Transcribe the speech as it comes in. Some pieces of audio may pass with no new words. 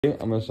I'm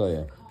gonna show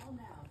you.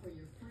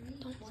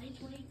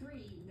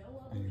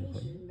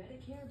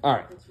 All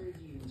right,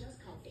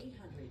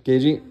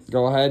 Gagey,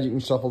 go ahead. You can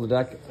shuffle the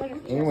deck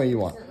any way you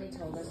want.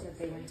 Told us that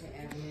they went to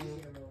Avenue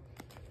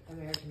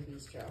American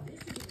Bistro.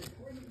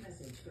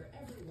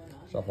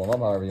 Shuffle them up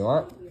however you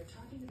want.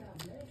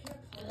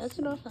 That's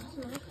enough. That's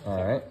enough.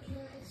 All right.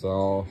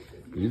 So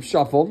you've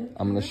shuffled.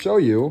 I'm gonna show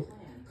you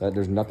that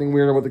there's nothing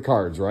weird about the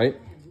cards, right?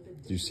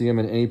 Do you see them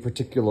in any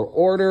particular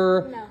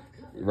order? No.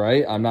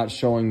 Right? I'm not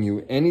showing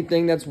you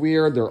anything that's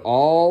weird. They're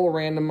all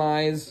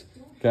randomized.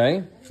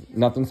 Okay?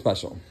 Nothing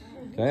special.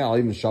 Okay? I'll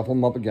even shuffle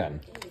them up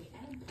again.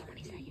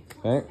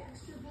 Okay?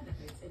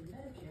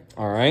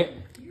 All right.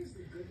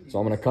 So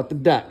I'm going to cut the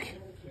deck.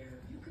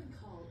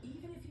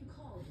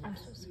 I'm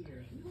so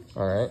scared.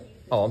 All right.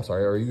 Oh, I'm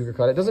sorry. Or you can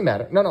cut it. Doesn't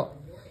matter. No, no.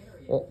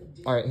 Well,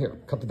 all right. Here.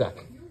 Cut the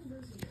deck.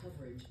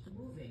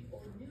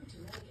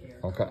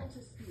 Okay.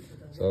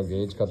 So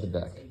Gage cut the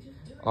deck.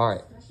 All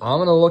right. I'm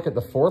going to look at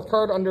the fourth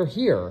card under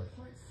here,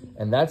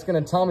 and that's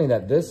going to tell me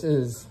that this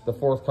is the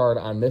fourth card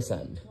on this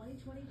end.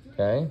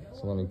 Okay,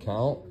 so let me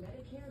count.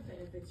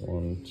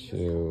 1,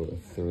 2,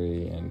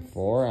 3, and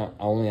 4.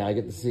 Only I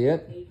get to see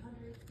it.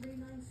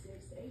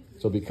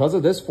 So because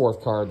of this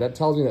fourth card, that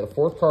tells me that the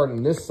fourth card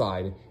on this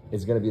side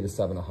is going to be the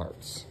 7 of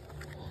hearts.